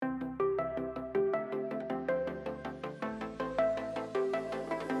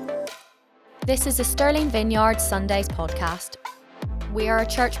This is a Sterling Vineyard Sundays podcast. We are a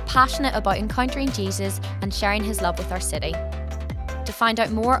church passionate about encountering Jesus and sharing his love with our city. To find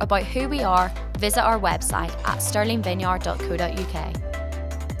out more about who we are, visit our website at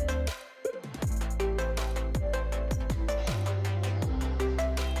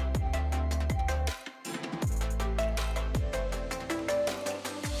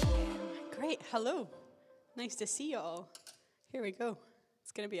Great, hello. Nice to see you all. Here we go.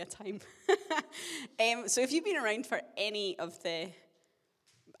 It's going to be a time. So if you've been around for any of I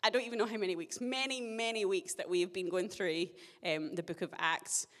don't even know how many weeks, many weeks that we have been going through the book of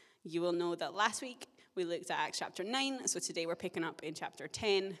Acts, you will know that last week we looked at Acts chapter 9, so today we're picking up in chapter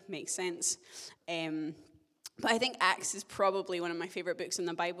 10, makes sense. But I think Acts is probably one of my favorite books in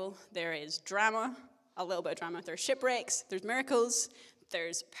the Bible. There is drama, a little bit of drama. There's shipwrecks, there's miracles,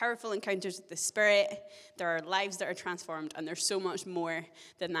 there's powerful encounters with the Spirit, there are lives that are transformed, and there's so much more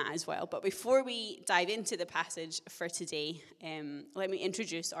than that as well. But before we dive into the passage for today, let me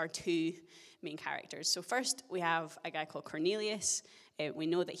introduce our two main characters. So first, we have a guy called Cornelius. We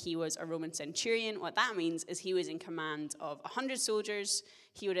know that he was a Roman centurion. What that means is he was in command of 100 soldiers.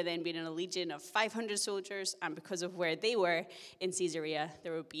 He would have then been in a legion of 500 soldiers, and because of where they were in Caesarea,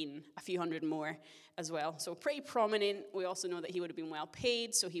 there would have been a few hundred more as well. So pretty prominent. We also know that he would have been well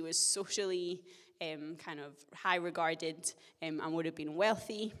paid, so he was socially kind of high regarded and would have been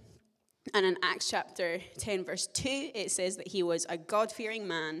wealthy. And in Acts chapter 10, verse 2, it says that he was a God-fearing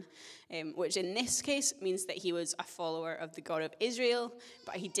man, which in this case means that he was a follower of the God of Israel,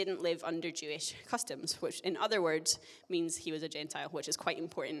 but he didn't live under Jewish customs, which in other words means he was a Gentile, which is quite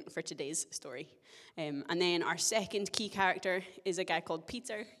important for today's story. And then our second key character is a guy called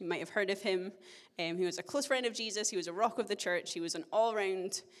Peter. You might have heard of him. He was a close friend of Jesus. He was a rock of the church. He was an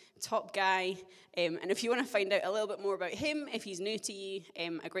all-round top guy. And if you want to find out a little bit more about him, if he's new to you,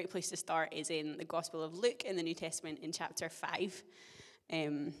 a great place to start is in the Gospel of Luke in the New Testament in chapter 5.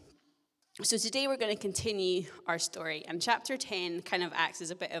 So today we're going to continue our story, and chapter 10 kind of acts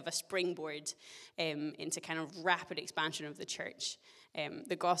as a bit of a springboard into kind of rapid expansion of the church.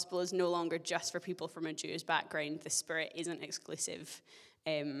 The gospel is no longer just for people from a Jewish background. The Spirit isn't exclusive.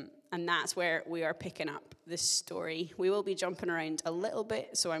 And that's where we are picking up this story. We will be jumping around a little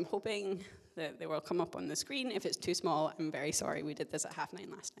bit, so I'm hoping that they will come up on the screen. If it's too small, I'm very sorry. We did this at 9:30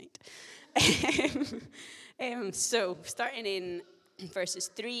 last night. So starting in verses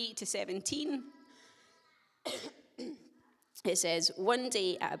 3 to 17, it says, "One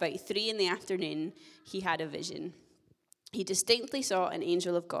day at about 3 p.m, he had a vision. He distinctly saw an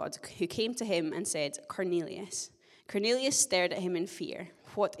angel of God who came to him and said, 'Cornelius.' Cornelius stared at him in fear.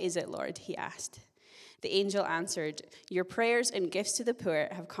 'What is it, Lord?' he asked. The angel answered, 'Your prayers and gifts to the poor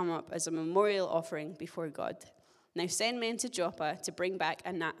have come up as a memorial offering before God. Now send men to Joppa to bring back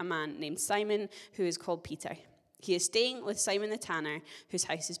a man named Simon, who is called Peter. He is staying with Simon the tanner, whose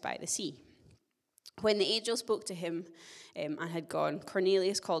house is by the sea.' When the angel spoke to him and had gone,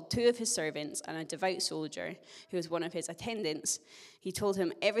 Cornelius called 2 of his servants and a devout soldier, who was one of his attendants. He told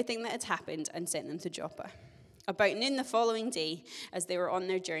him everything that had happened and sent them to Joppa. About noon the following day, as they were on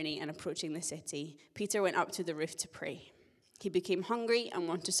their journey and approaching the city, Peter went up to the roof to pray. He became hungry and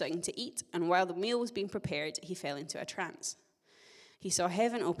wanted something to eat, and while the meal was being prepared, he fell into a trance. He saw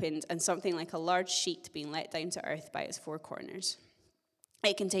heaven opened and something like a large sheet being let down to earth by its 4 corners.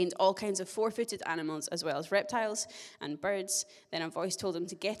 It contained all kinds of 4-footed animals, as well as reptiles and birds. Then a voice told him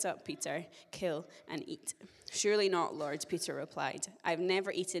to get up, Peter, kill and eat. 'Surely not, Lord,' Peter replied. 'I've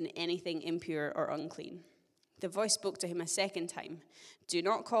never eaten anything impure or unclean.' The voice spoke to him a second time. 'Do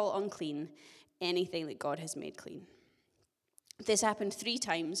not call unclean anything that God has made clean.' This happened 3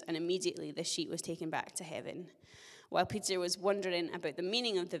 times, and immediately the sheet was taken back to heaven. While Peter was wondering about the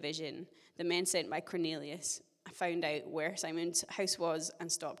meaning of the vision, the men sent by Cornelius found out where Simon's house was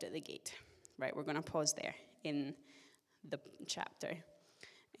and stopped at the gate." Right, we're going to pause there in the chapter.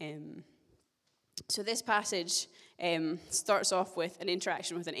 So this passage starts off with an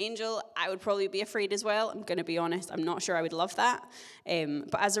interaction with an angel. I would probably be afraid as well. I'm going to be honest. I'm not sure I would love that.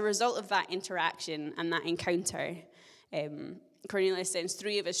 But as a result of that interaction and that encounter, Cornelius sends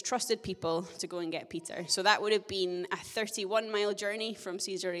 3 of his trusted people to go and get Peter. So that would have been a 31-mile journey from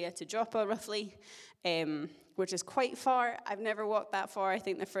Caesarea to Joppa, roughly, which is quite far. I've never walked that far. I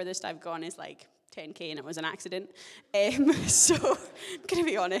think the furthest I've gone is like 10K, and it was an accident. So I'm going to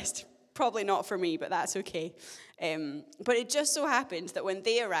be honest. Probably not for me, but that's okay. But it just so happened that when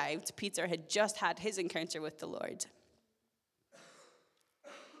they arrived, Peter had just had his encounter with the Lord.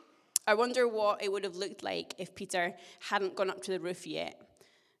 I wonder what it would have looked like if Peter hadn't gone up to the roof yet.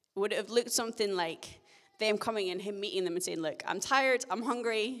 Would it have looked something like them coming in, him meeting them and saying, look, I'm tired, I'm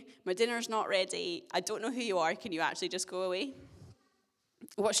hungry, my dinner's not ready, I don't know who you are, can you actually just go away?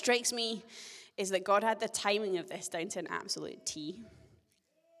 What strikes me is that God had the timing of this down to an absolute T.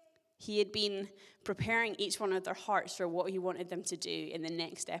 He had been preparing each one of their hearts for what he wanted them to do in the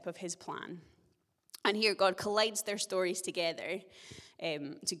next step of his plan. And here God collides their stories together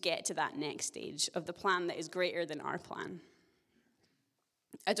to get to that next stage of the plan that is greater than our plan.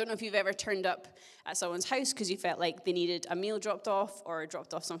 I don't know if you've ever turned up at someone's house because you felt like they needed a meal dropped off or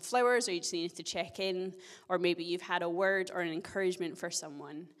dropped off some flowers, or you just needed to check in, or maybe you've had a word or an encouragement for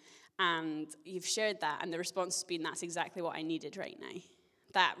someone and you've shared that and the response has been, that's exactly what I needed right now.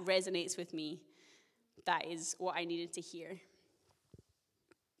 That resonates with me. That is what I needed to hear.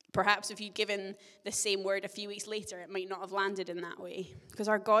 Perhaps if you'd given the same word a few weeks later, it might not have landed in that way. Because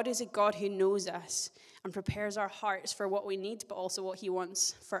our God is a God who knows us and prepares our hearts for what we need, but also what he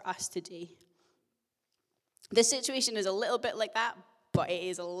wants for us to do. This situation is a little bit like that, but it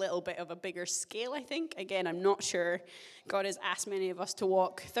is a little bit of a bigger scale, I think. Again, I'm not sure God has asked many of us to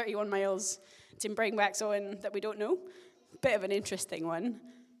walk 31 miles to bring back someone that we don't know. Bit of an interesting one.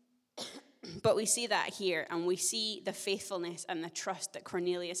 But we see that here, and we see the faithfulness and the trust that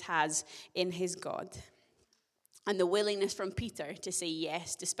Cornelius has in his God. And the willingness from Peter to say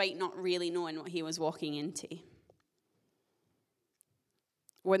yes, despite not really knowing what he was walking into.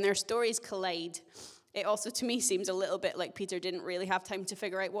 When their stories collide, it also to me seems a little bit like Peter didn't really have time to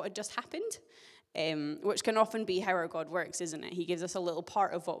figure out what had just happened, which can often be how our God works, isn't it? He gives us a little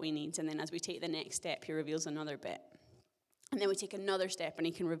part of what we need, and then as we take the next step, he reveals another bit. And then we take another step and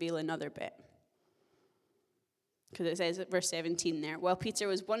he can reveal another bit. Because it says at verse 17 there, while Peter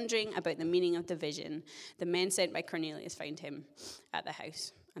was wondering about the meaning of the vision, the men sent by Cornelius found him at the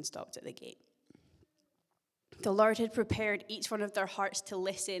house and stopped at the gate. The Lord had prepared each one of their hearts to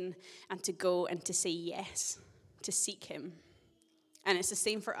listen and to go and to say yes, to seek him. And it's the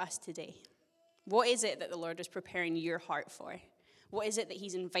same for us today. What is it that the Lord is preparing your heart for? What is it that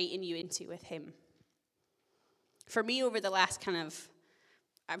he's inviting you into with him? For me, over the last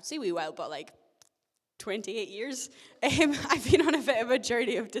I would say wee while, but 28 years, I've been on a bit of a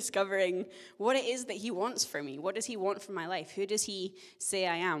journey of discovering what it is that he wants for me. What does he want for my life? Who does he say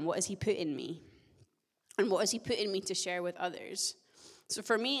I am? What has he put in me? And what has he put in me to share with others? So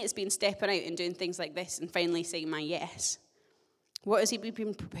for me, it's been stepping out and doing things like this and finally saying my yes. What has he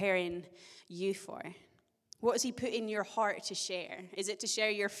been preparing you for? What has he put in your heart to share? Is it to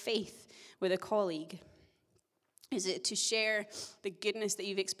share your faith with a colleague? Is it to share the goodness that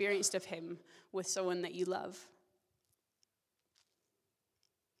you've experienced of him with someone that you love?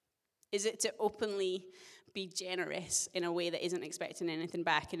 Is it to openly be generous in a way that isn't expecting anything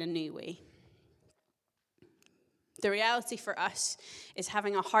back in a new way? The reality for us is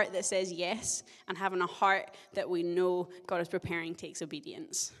having a heart that says yes and having a heart that we know God is preparing takes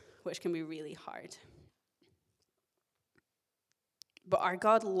obedience, which can be really hard. But our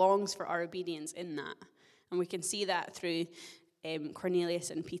God longs for our obedience in that. And we can see that through Cornelius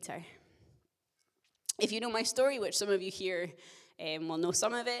and Peter. If you know my story, which some of you here will know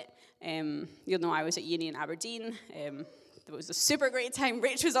some of it, you'll know I was at uni in Aberdeen. It was a super great time.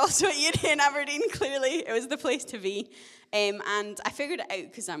 Rach was also at uni in Aberdeen, clearly. It was the place to be. And I figured it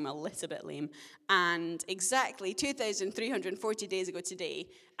out because I'm a little bit lame. And exactly 2,340 days ago today,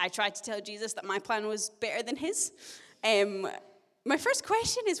 I tried to tell Jesus that my plan was better than his. My first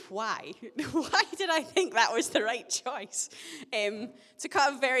question is why? Why did I think that was the right choice? To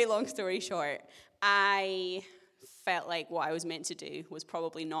cut a very long story short, I felt like what I was meant to do was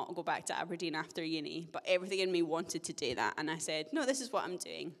probably not go back to Aberdeen after uni, but everything in me wanted to do that. And I said, no, this is what I'm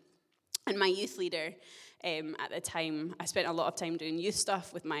doing. And my youth leader at the time, I spent a lot of time doing youth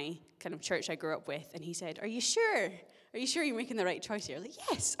stuff with my kind of church I grew up with. And he said, are you sure? Are you sure you're making the right choice here? I was like,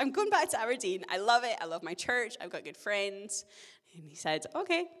 yes, I'm going back to Aberdeen. I love it. I love my church. I've got good friends. And he said,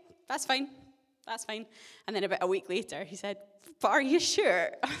 okay, that's fine. That's fine. And then about a week later, he said, but are you sure?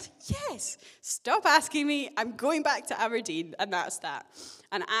 I was like, yes. Stop asking me. I'm going back to Aberdeen. And that's that.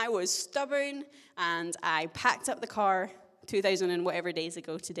 And I was stubborn. And I packed up the car 2,000 and whatever days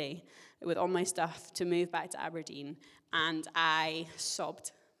ago today with all my stuff to move back to Aberdeen. And I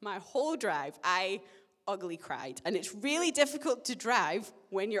sobbed my whole drive. I ugly cried. And it's really difficult to drive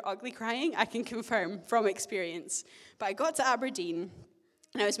when you're ugly crying, I can confirm from experience. But I got to Aberdeen,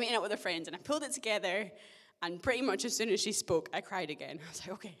 and I was meeting up with a friend, and I pulled it together, and pretty much as soon as she spoke, I cried again. I was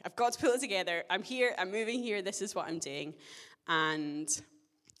like, okay, I've got to pull it together. I'm here, I'm moving here, this is what I'm doing. And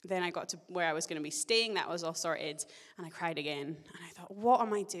then I got to where I was going to be staying, that was all sorted, and I cried again. And I thought, what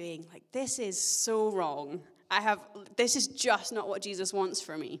am I doing? Like, this is so wrong. This is just not what Jesus wants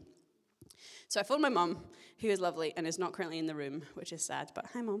for me. So I phoned my mum, who is lovely and is not currently in the room, which is sad, but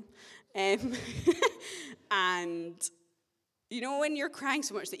hi, Mum. And you know when you're crying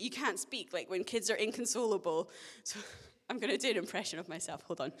so much that you can't speak, like when kids are inconsolable? So I'm going to do an impression of myself.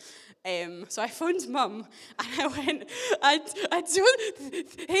 Hold on. So I phoned Mum, and I went, I don't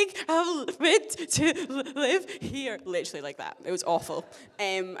think I'm meant to live here. Literally like that. It was awful.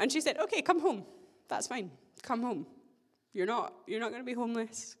 And she said, okay, come home. That's fine. Come home. You're not going to be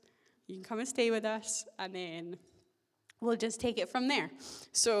homeless. You can come and stay with us, and then we'll just take it from there.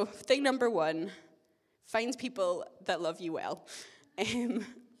 So thing number 1, find people that love you well.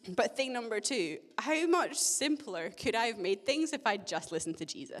 But thing number 2, how much simpler could I have made things if I'd just listened to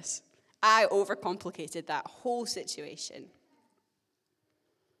Jesus? I overcomplicated that whole situation.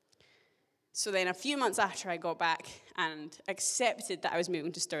 So then a few months after I got back and accepted that I was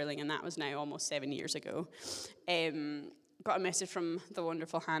moving to Stirling, and that was now almost 7 years ago, got a message from the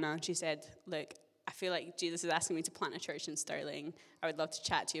wonderful Hannah, and she said, look, I feel like Jesus is asking me to plant a church in Stirling. I would love to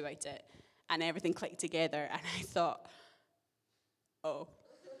chat to you about it. And everything clicked together, and I thought, oh.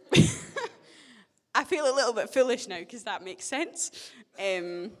 I feel a little bit foolish now, because that makes sense.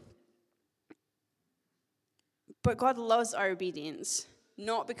 But God loves our obedience,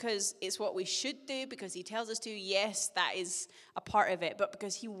 not because it's what we should do, because he tells us to. Yes, that is a part of it, but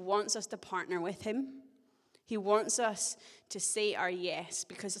because he wants us to partner with him. He wants us to say our yes,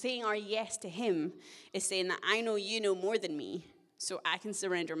 because saying our yes to him is saying that I know you know more than me, so I can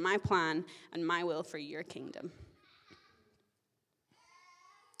surrender my plan and my will for your kingdom.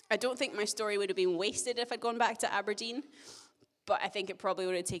 I don't think my story would have been wasted if I'd gone back to Aberdeen, but I think it probably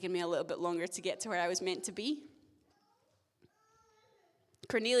would have taken me a little bit longer to get to where I was meant to be.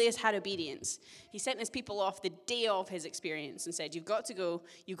 Cornelius had obedience. He sent his people off the day of his experience and said, you've got to go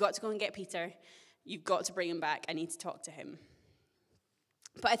and get Peter. You've got to bring him back. I need to talk to him.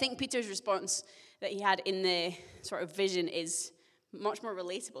 But I think Peter's response that he had in the sort of vision is much more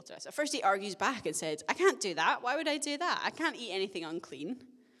relatable to us. At first he argues back and said, I can't do that. Why would I do that? I can't eat anything unclean.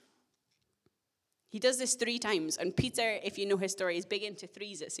 He does this 3 times. And Peter, if you know his story, is big into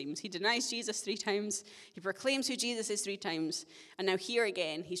 3s, it seems. He denies Jesus 3 times. He proclaims who Jesus is 3 times. And now here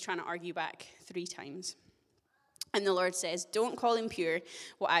again, he's trying to argue back 3 times. And the Lord says, don't call impure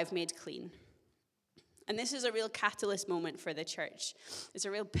what I've made clean. And this is a real catalyst moment for the church. It's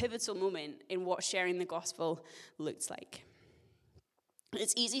a real pivotal moment in what sharing the gospel looks like.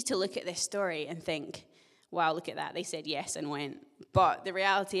 It's easy to look at this story and think, wow, look at that. They said yes and went. But the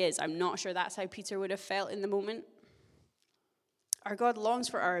reality is, I'm not sure that's how Peter would have felt in the moment. Our God longs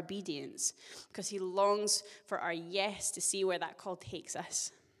for our obedience because he longs for our yes to see where that call takes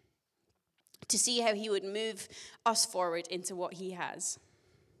us, to see how he would move us forward into what he has.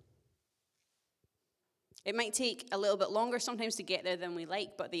 It might take a little bit longer sometimes to get there than we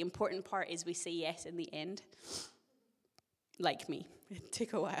like, but the important part is we say yes in the end. Like me. It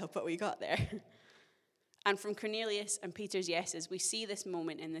took a while, but we got there. And from Cornelius and Peter's yeses, we see this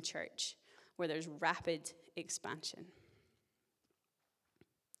moment in the church where there's rapid expansion.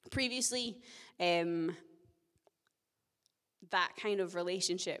 Previously, that kind of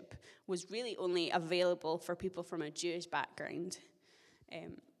relationship was really only available for people from a Jewish background.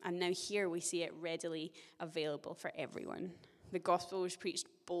 And now here we see it readily available for everyone. The gospel was preached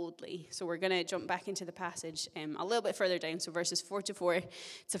boldly. So we're going to jump back into the passage a little bit further down, so verses 44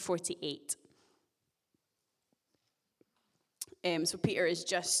 to 48. So Peter is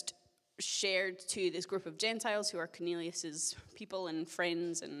just shared to this group of Gentiles who are Cornelius's people and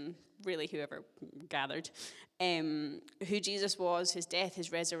friends and really whoever gathered, who Jesus was, his death,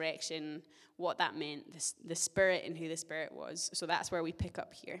 his resurrection, what that meant, the Spirit and who the Spirit was. So that's where we pick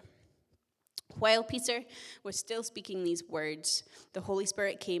up here. While Peter was still speaking these words, the Holy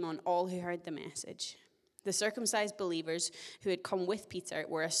Spirit came on all who heard the message. The circumcised believers who had come with Peter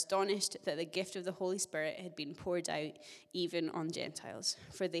were astonished that the gift of the Holy Spirit had been poured out even on Gentiles,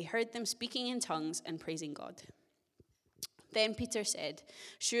 for they heard them speaking in tongues and praising God. Then Peter said,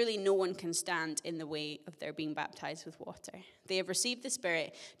 surely no one can stand in the way of their being baptized with water. They have received the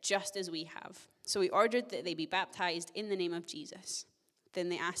Spirit just as we have. So we ordered that they be baptized in the name of Jesus. Then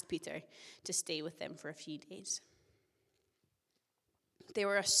they asked Peter to stay with them for a few days. They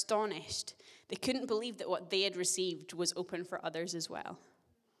were astonished. They couldn't believe that what they had received was open for others as well.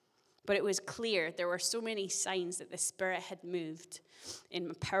 But it was clear there were so many signs that the Spirit had moved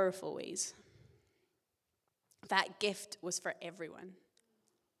in powerful ways. That gift was for everyone.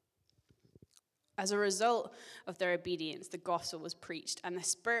 As a result of their obedience, the gospel was preached and the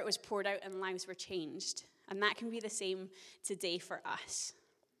Spirit was poured out and lives were changed. And that can be the same today for us.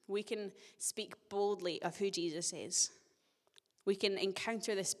 We can speak boldly of who Jesus is. We can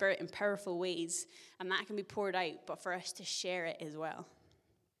encounter the Spirit in powerful ways, and that can be poured out, but for us to share it as well.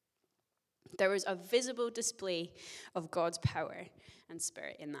 There was a visible display of God's power and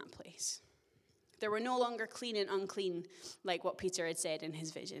Spirit in that place. They were no longer clean and unclean, like what Peter had said in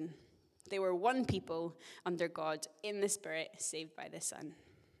his vision. They were one people under God in the Spirit, saved by the Son.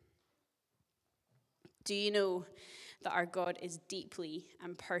 Do you know that our God is deeply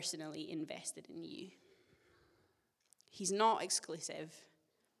and personally invested in you? He's not exclusive.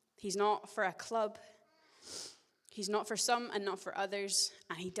 He's not for a club. He's not for some and not for others.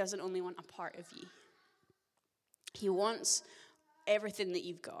 And he doesn't only want a part of you. He wants everything that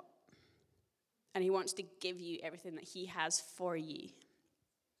you've got. And he wants to give you everything that he has for you.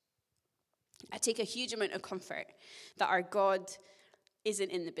 I take a huge amount of comfort that our God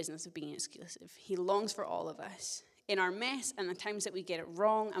isn't in the business of being exclusive. He longs for all of us. In our mess and the times that we get it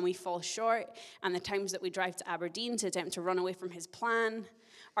wrong and we fall short and the times that we drive to Aberdeen to attempt to run away from his plan,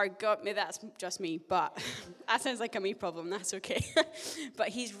 our God, maybe that's just me, but that sounds like a me problem, that's okay. But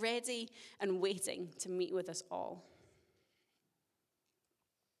he's ready and waiting to meet with us all.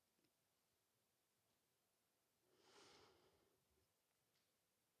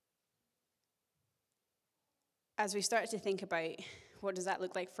 As we start to think about what does that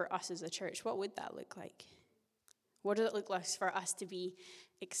look like for us as a church, what would that look like? What does it look like for us to be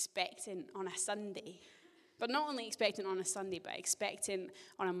expectant on a Sunday? But not only expectant on a Sunday, but expectant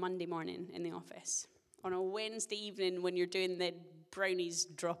on a Monday morning in the office. On a Wednesday evening when you're doing the brownies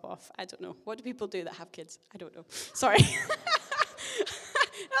drop-off. I don't know. What do people do that have kids? I don't know. Sorry.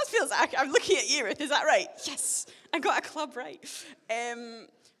 That feels like I'm looking at you, Ruth. Is that right? Yes. I got a club right.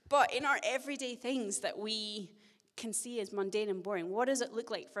 But in our everyday things that we can see as mundane and boring, what does it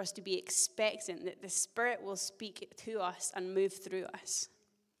look like for us to be expectant that the Spirit will speak to us and move through us?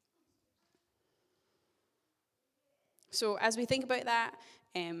 So as we think about that,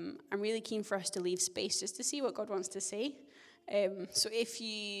 I'm really keen for us to leave space just to see what God wants to say. So if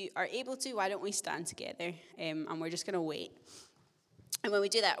you are able to, why don't we stand together and we're just going to wait. And when we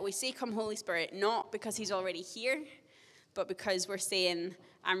do that, we say, "Come, Holy Spirit," not because he's already here, but because we're saying,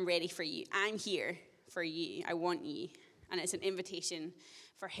 "I'm ready for you. I'm here for you. I want you." And it's an invitation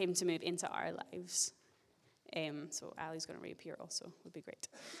for him to move into our lives. So Ali's going to reappear also. Would be great.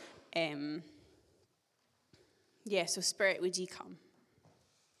 So Spirit, would you come?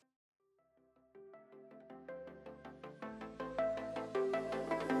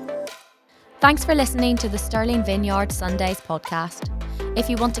 Thanks for listening to the Stirling Vineyard Sundays podcast. If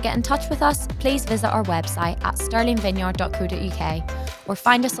you want to get in touch with us, please visit our website at stirlingvineyard.co.uk or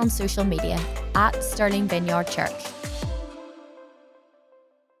find us on social media at Stirling Vineyard Church.